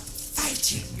 Stop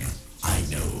fighting. I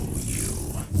know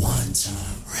you want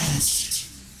a rest.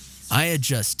 I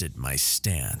adjusted my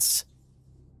stance,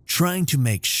 trying to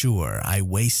make sure I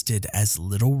wasted as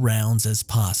little rounds as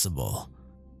possible.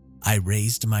 I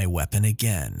raised my weapon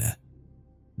again.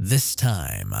 This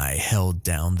time I held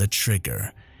down the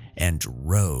trigger and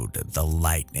rode the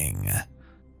lightning.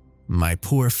 My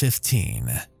poor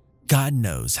 15. God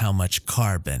knows how much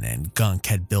carbon and gunk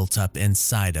had built up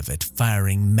inside of it,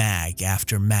 firing mag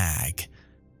after mag.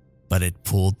 But it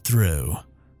pulled through.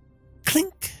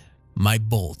 Clink! My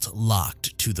bolt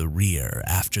locked to the rear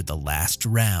after the last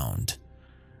round.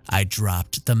 I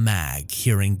dropped the mag,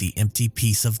 hearing the empty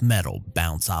piece of metal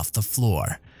bounce off the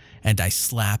floor, and I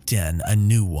slapped in a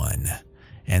new one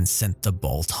and sent the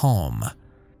bolt home.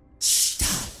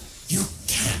 Stop! You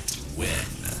can't win.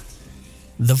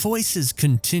 The voices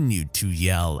continued to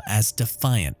yell as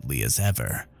defiantly as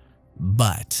ever,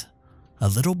 but a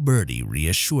little birdie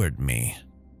reassured me.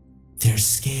 They're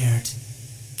scared.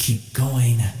 Keep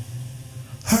going.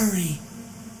 Hurry!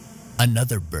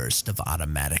 Another burst of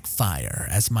automatic fire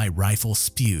as my rifle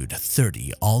spewed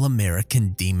 30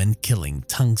 all-American demon-killing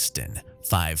tungsten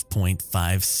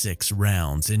 5.56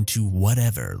 rounds into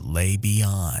whatever lay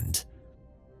beyond.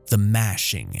 The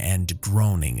mashing and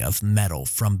groaning of metal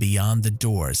from beyond the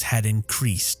doors had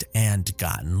increased and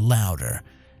gotten louder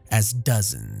as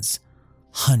dozens,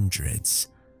 hundreds,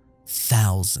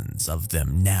 thousands of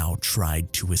them now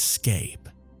tried to escape.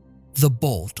 The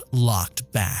bolt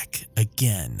locked back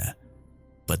again,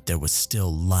 but there was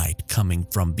still light coming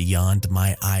from beyond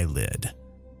my eyelid.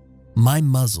 My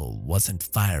muzzle wasn't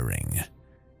firing.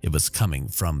 It was coming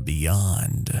from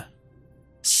beyond.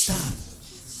 Stop!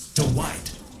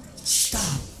 Dwight!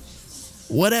 Stop!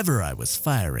 Whatever I was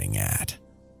firing at,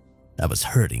 I was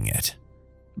hurting it,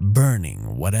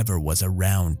 burning whatever was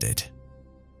around it.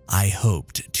 I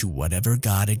hoped to whatever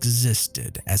God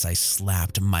existed as I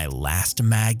slapped my last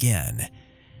mag in,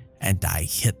 and I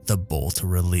hit the bolt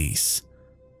release.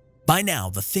 By now,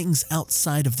 the things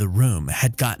outside of the room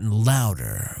had gotten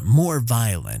louder, more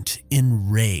violent,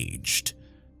 enraged.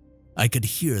 I could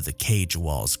hear the cage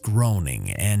walls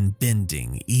groaning and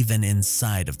bending even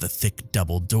inside of the thick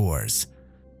double doors.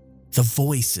 The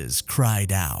voices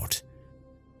cried out,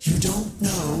 You don't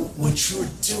know what you're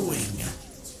doing.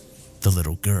 The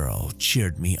little girl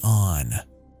cheered me on.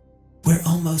 We're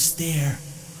almost there.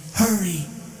 Hurry!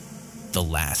 The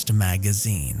last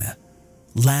magazine.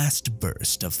 Last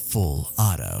burst of full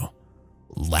auto.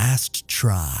 Last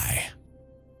try.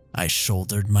 I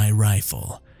shouldered my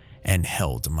rifle and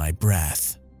held my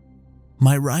breath.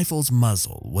 My rifle's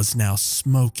muzzle was now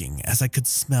smoking as I could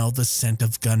smell the scent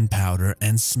of gunpowder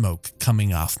and smoke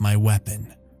coming off my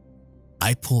weapon.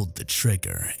 I pulled the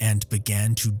trigger and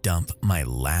began to dump my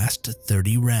last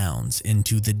 30 rounds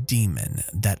into the demon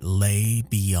that lay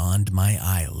beyond my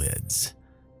eyelids.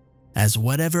 As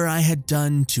whatever I had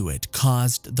done to it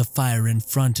caused the fire in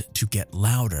front to get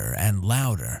louder and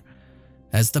louder,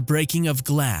 as the breaking of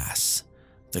glass,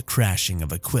 the crashing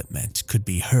of equipment could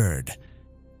be heard.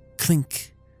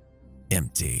 Clink.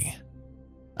 Empty.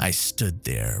 I stood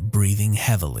there, breathing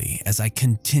heavily as I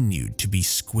continued to be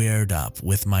squared up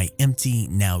with my empty,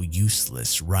 now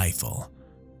useless rifle.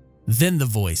 Then the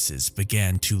voices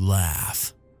began to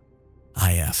laugh.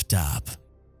 I effed up.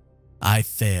 I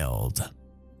failed.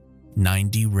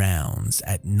 90 rounds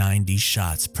at 90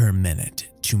 shots per minute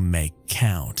to make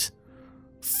count.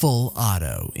 Full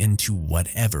auto into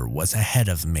whatever was ahead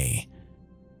of me.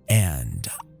 And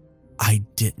I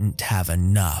didn't have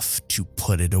enough to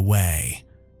put it away.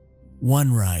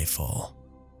 One rifle.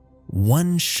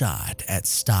 One shot at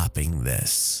stopping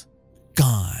this.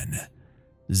 Gone.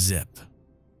 Zip.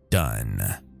 Done.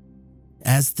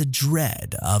 As the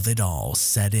dread of it all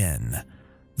set in,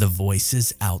 the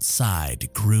voices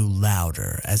outside grew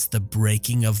louder as the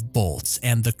breaking of bolts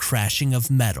and the crashing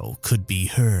of metal could be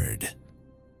heard.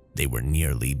 They were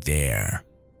nearly there.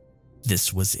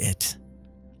 This was it.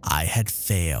 I had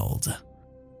failed.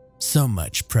 So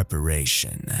much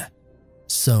preparation.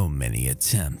 So many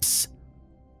attempts.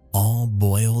 All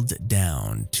boiled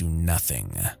down to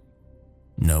nothing.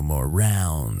 No more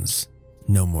rounds.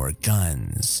 No more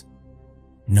guns.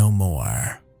 No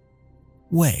more.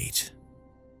 Wait.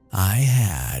 I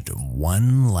had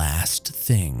one last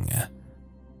thing.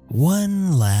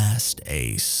 One last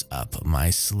ace up my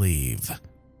sleeve.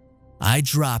 I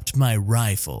dropped my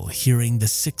rifle, hearing the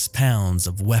 6 pounds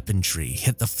of weaponry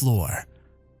hit the floor.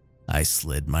 I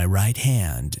slid my right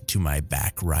hand to my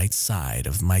back right side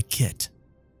of my kit,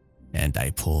 and I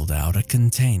pulled out a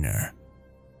container,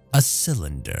 a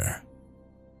cylinder.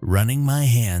 Running my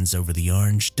hands over the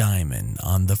orange diamond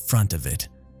on the front of it,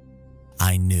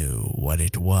 I knew what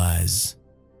it was.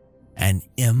 An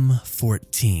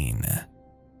M14,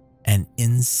 an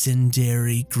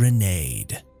incendiary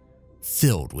grenade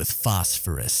filled with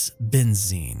phosphorus,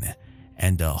 benzene,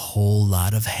 and a whole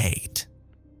lot of hate.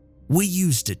 We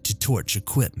used it to torch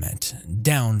equipment,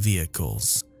 down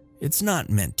vehicles, It's not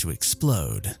meant to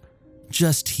explode,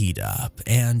 just heat up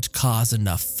and cause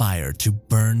enough fire to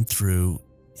burn through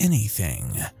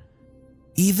anything,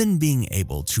 even being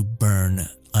able to burn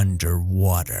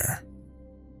underwater.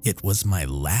 It was my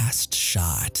last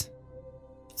shot.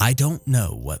 I don't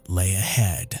know what lay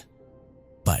ahead,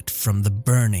 but from the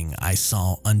burning I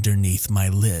saw underneath my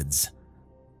lids,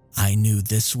 I knew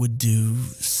this would do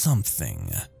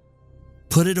something.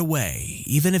 Put it away,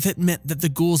 even if it meant that the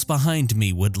ghouls behind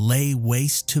me would lay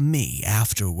waste to me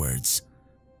afterwards.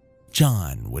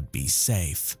 John would be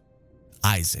safe.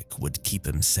 Isaac would keep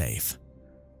him safe.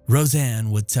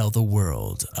 Roseanne would tell the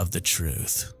world of the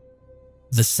truth.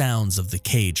 The sounds of the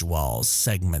cage walls,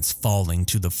 segments falling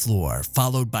to the floor,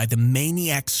 followed by the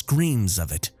maniac screams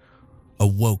of it,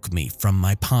 awoke me from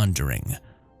my pondering.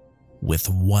 With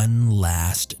one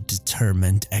last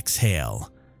determined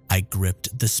exhale, I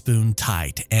gripped the spoon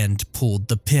tight and pulled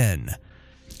the pin.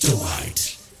 Dwight,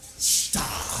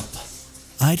 stop.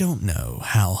 I don't know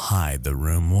how high the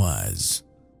room was,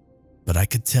 but I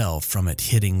could tell from it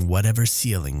hitting whatever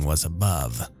ceiling was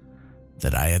above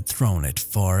that I had thrown it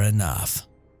far enough.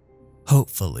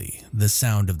 Hopefully, the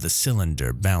sound of the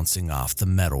cylinder bouncing off the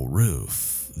metal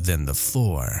roof, then the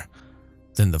floor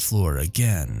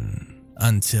again,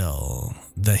 until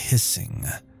the hissing.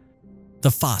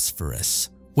 The phosphorus,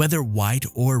 whether white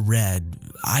or red,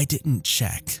 I didn't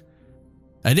check.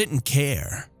 I didn't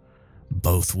care.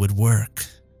 Both would work.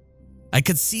 I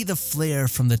could see the flare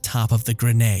from the top of the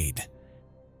grenade.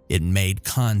 It made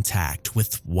contact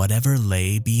with whatever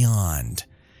lay beyond,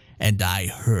 and I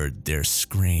heard their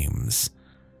screams.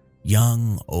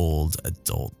 Young, old,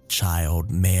 adult,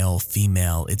 child, male,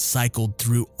 female, it cycled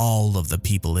through all of the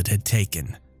people it had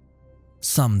taken.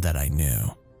 Some that I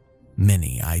knew,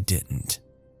 many I didn't.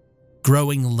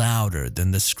 Growing louder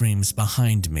than the screams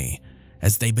behind me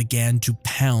as they began to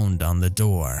pound on the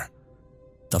door.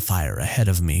 The fire ahead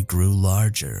of me grew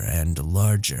larger and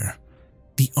larger.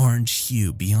 The orange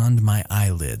hue beyond my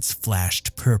eyelids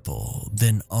flashed purple,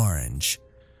 then orange,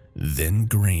 then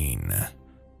green.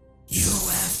 You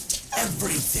left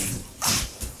everything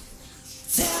up.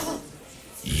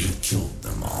 You killed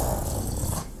them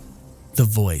all. The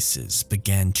voices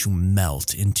began to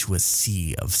melt into a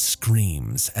sea of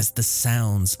screams as the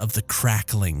sounds of the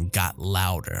crackling got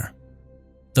louder.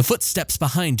 The footsteps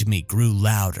behind me grew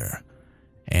louder,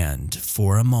 and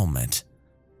for a moment,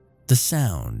 the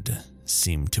sound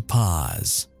seemed to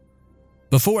pause.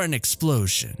 Before an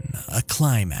explosion, a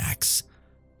climax,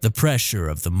 the pressure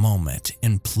of the moment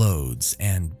implodes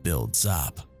and builds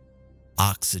up.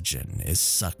 Oxygen is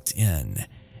sucked in,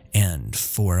 and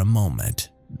for a moment,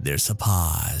 there's a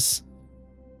pause.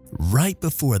 Right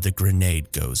before the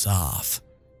grenade goes off,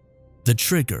 the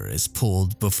trigger is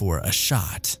pulled before a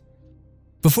shot.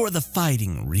 Before the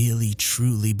fighting really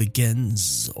truly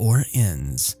begins or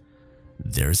ends,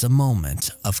 there's a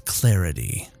moment of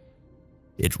clarity.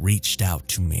 It reached out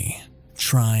to me,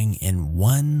 trying in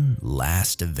one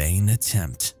last vain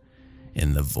attempt,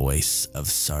 in the voice of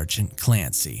Sergeant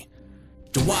Clancy.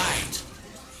 Dwight!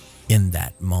 In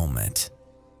that moment,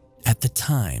 at the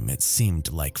time it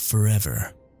seemed like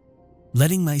forever,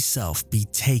 letting myself be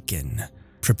taken,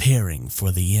 preparing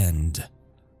for the end,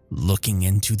 looking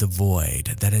into the void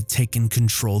that had taken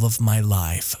control of my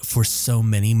life for so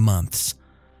many months,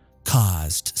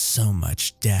 caused so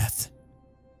much death,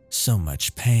 so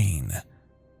much pain.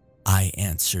 I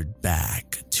answered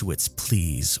back to its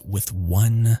pleas with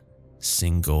one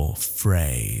single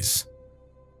phrase.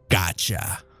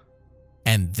 Gotcha.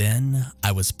 And then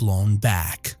I was blown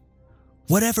back.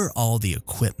 Whatever all the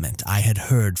equipment I had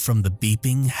heard from the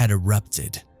beeping had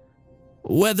erupted.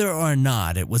 Whether or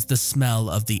not it was the smell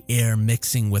of the air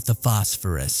mixing with the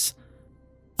phosphorus,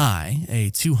 I,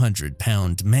 a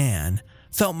 200-pound man,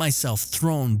 felt myself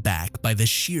thrown back by the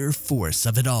sheer force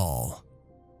of it all.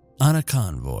 On a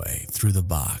convoy through the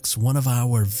box, one of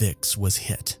our Vics was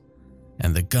hit,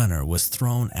 and the gunner was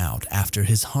thrown out after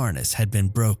his harness had been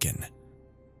broken.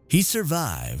 He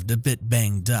survived, a bit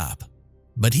banged up,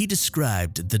 but he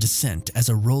described the descent as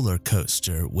a roller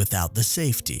coaster without the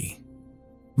safety.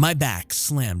 My back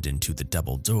slammed into the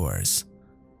double doors.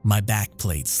 My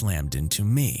backplate slammed into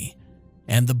me,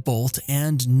 and the bolt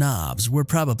and knobs were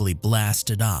probably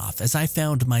blasted off as I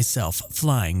found myself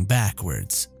flying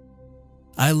backwards.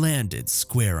 I landed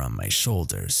square on my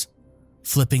shoulders,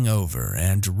 flipping over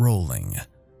and rolling.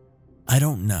 I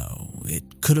don't know,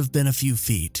 it could have been a few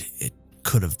feet, it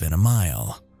could have been a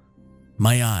mile.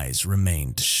 My eyes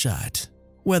remained shut,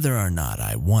 whether or not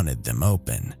I wanted them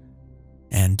open.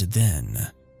 And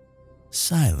then,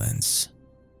 silence.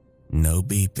 No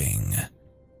beeping,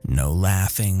 no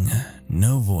laughing,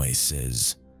 no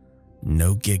voices.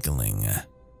 No giggling.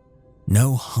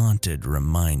 No haunted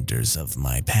reminders of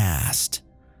my past.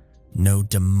 No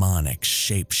demonic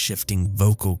shape-shifting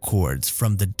vocal cords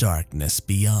from the darkness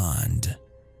beyond.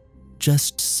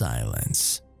 Just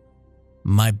silence.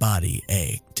 My body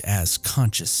ached as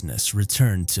consciousness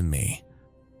returned to me.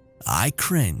 I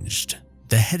cringed.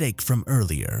 The headache from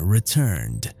earlier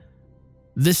returned.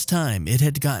 This time it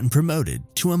had gotten promoted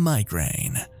to a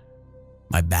migraine.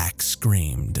 My back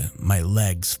screamed, my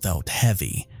legs felt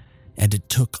heavy, and it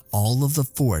took all of the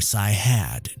force I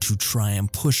had to try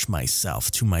and push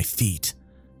myself to my feet.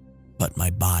 But my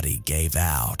body gave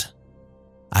out.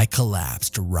 I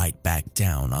collapsed right back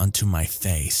down onto my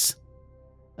face.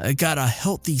 I got a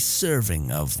healthy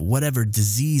serving of whatever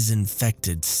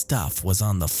disease-infected stuff was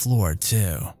on the floor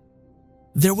too.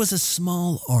 There was a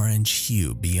small orange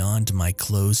hue beyond my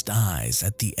closed eyes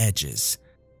at the edges,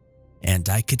 and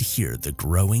I could hear the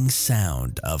growing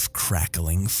sound of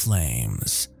crackling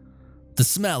flames. The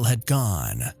smell had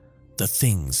gone. The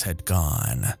things had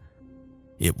gone.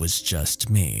 It was just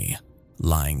me,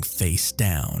 lying face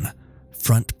down,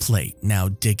 front plate now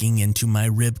digging into my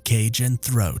rib cage and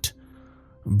throat,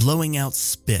 blowing out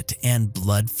spit and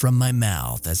blood from my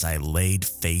mouth as I laid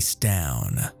face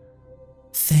down.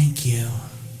 Thank you.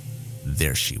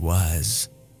 There she was,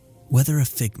 whether a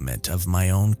figment of my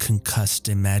own concussed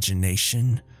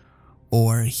imagination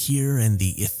or here in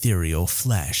the ethereal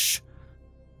flesh.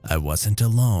 I wasn't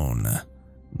alone,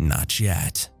 not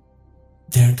yet.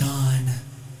 They're gone.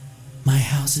 My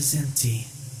house is empty.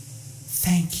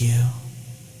 Thank you.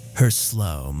 Her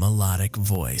slow, melodic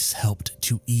voice helped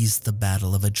to ease the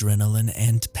battle of adrenaline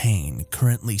and pain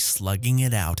currently slugging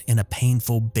it out in a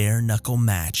painful bare-knuckle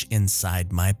match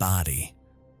inside my body.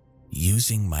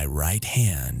 Using my right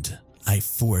hand, I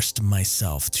forced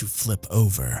myself to flip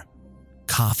over,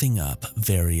 coughing up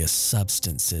various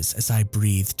substances as I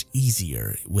breathed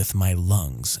easier with my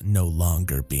lungs no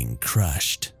longer being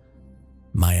crushed.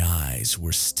 My eyes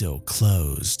were still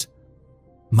closed.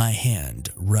 My hand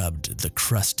rubbed the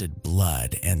crusted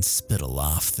blood and spittle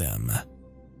off them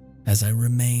as I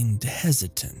remained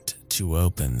hesitant to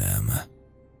open them.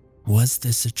 Was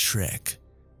this a trick?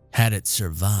 Had it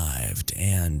survived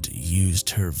and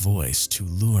used her voice to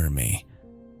lure me?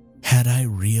 Had I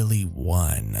really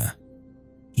won?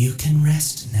 You can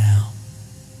rest now.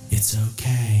 It's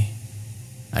okay.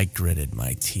 I gritted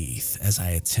my teeth as I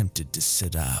attempted to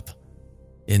sit up.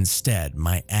 Instead,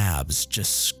 my abs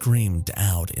just screamed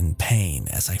out in pain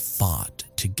as I fought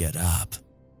to get up.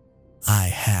 I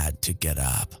had to get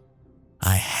up.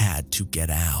 I had to get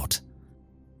out.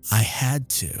 I had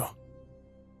to.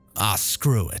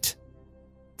 Screw it.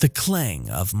 The clang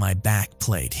of my back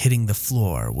plate hitting the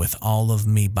floor with all of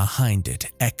me behind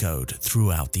it echoed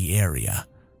throughout the area.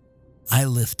 I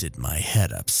lifted my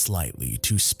head up slightly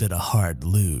to spit a hard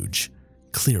luge,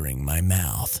 clearing my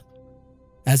mouth.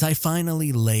 As I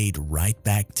finally laid right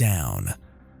back down,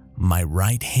 my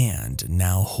right hand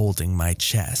now holding my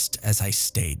chest as I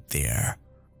stayed there.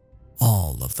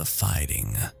 All of the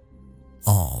fighting,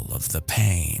 all of the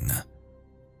pain,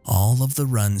 all of the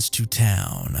runs to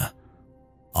town,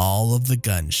 all of the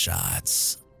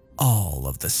gunshots, all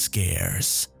of the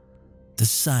scares, the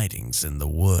sightings in the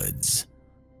woods,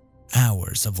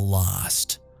 hours of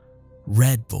lost,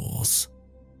 Red Bulls,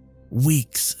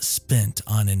 weeks spent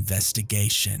on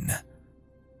investigation,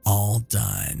 all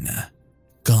done,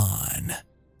 gone,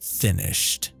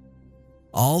 finished.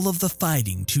 All of the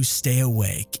fighting to stay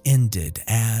awake ended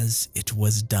as it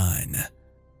was done.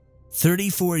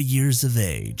 34 years of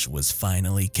age was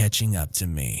finally catching up to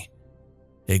me.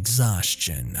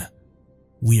 Exhaustion,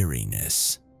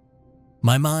 weariness.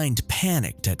 My mind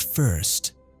panicked at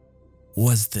first.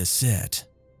 Was this it?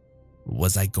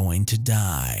 Was I going to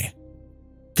die?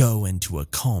 Go into a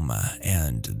coma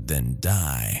and then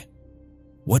die?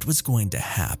 What was going to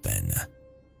happen?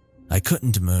 I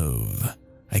couldn't move.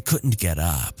 I couldn't get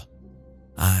up.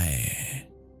 I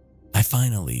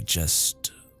finally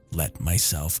just let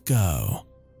myself go.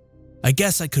 I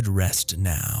guess I could rest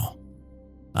now.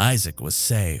 Isaac was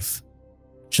safe.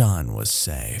 John was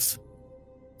safe.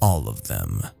 All of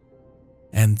them.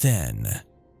 And then,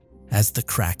 as the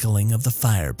crackling of the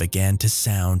fire began to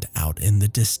sound out in the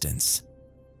distance,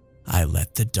 I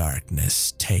let the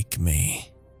darkness take me.